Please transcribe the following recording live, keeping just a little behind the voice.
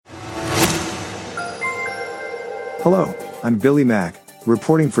Hello, I'm Billy Mack,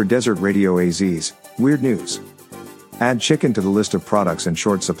 reporting for Desert Radio AZ's Weird News. Add chicken to the list of products in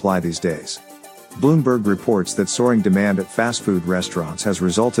short supply these days. Bloomberg reports that soaring demand at fast food restaurants has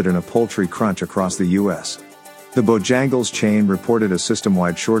resulted in a poultry crunch across the U.S. The Bojangles chain reported a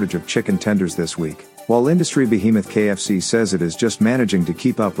system-wide shortage of chicken tenders this week, while industry behemoth KFC says it is just managing to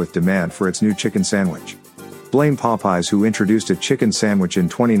keep up with demand for its new chicken sandwich. Blame Popeyes, who introduced a chicken sandwich in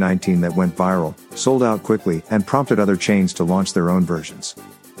 2019 that went viral, sold out quickly, and prompted other chains to launch their own versions.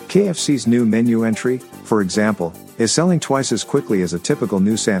 KFC's new menu entry, for example, is selling twice as quickly as a typical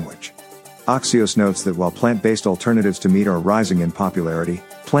new sandwich. Axios notes that while plant-based alternatives to meat are rising in popularity,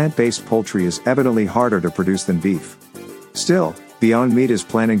 plant-based poultry is evidently harder to produce than beef. Still, Beyond Meat is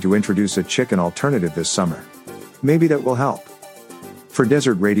planning to introduce a chicken alternative this summer. Maybe that will help. For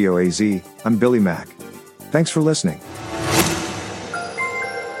Desert Radio AZ, I'm Billy Mack. Thanks for listening.